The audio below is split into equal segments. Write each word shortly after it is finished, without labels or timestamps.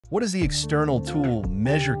What is the external tool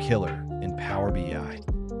Measure Killer in Power BI?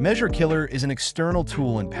 Measure Killer is an external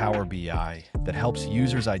tool in Power BI that helps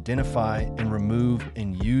users identify and remove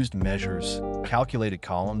unused measures, calculated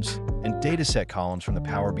columns, and dataset columns from the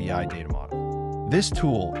Power BI data model. This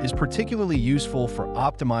tool is particularly useful for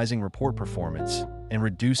optimizing report performance and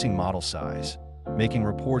reducing model size, making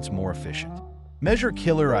reports more efficient. Measure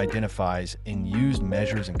Killer identifies unused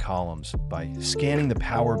measures and columns by scanning the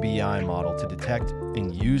Power BI model to detect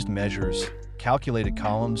unused measures, calculated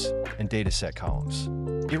columns, and dataset columns.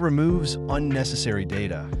 It removes unnecessary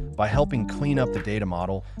data by helping clean up the data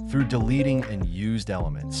model through deleting unused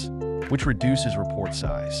elements, which reduces report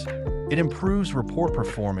size. It improves report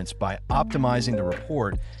performance by optimizing the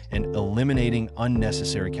report and eliminating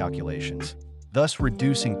unnecessary calculations, thus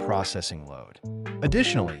reducing processing load.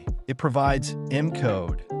 Additionally, it provides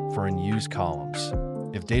M-code for unused columns.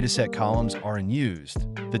 If dataset columns are unused,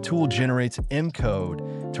 the tool generates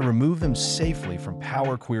M-code to remove them safely from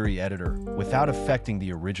Power Query Editor without affecting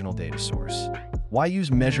the original data source. Why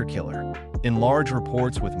use Measure Killer? In large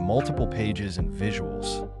reports with multiple pages and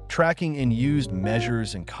visuals, tracking unused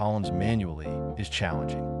measures and columns manually is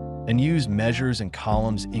challenging. Unused measures and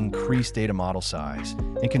columns increase data model size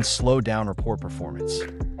and can slow down report performance.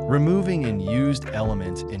 Removing unused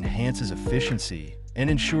elements enhances efficiency and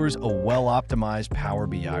ensures a well-optimized Power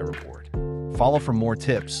BI report. Follow for more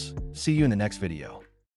tips. See you in the next video.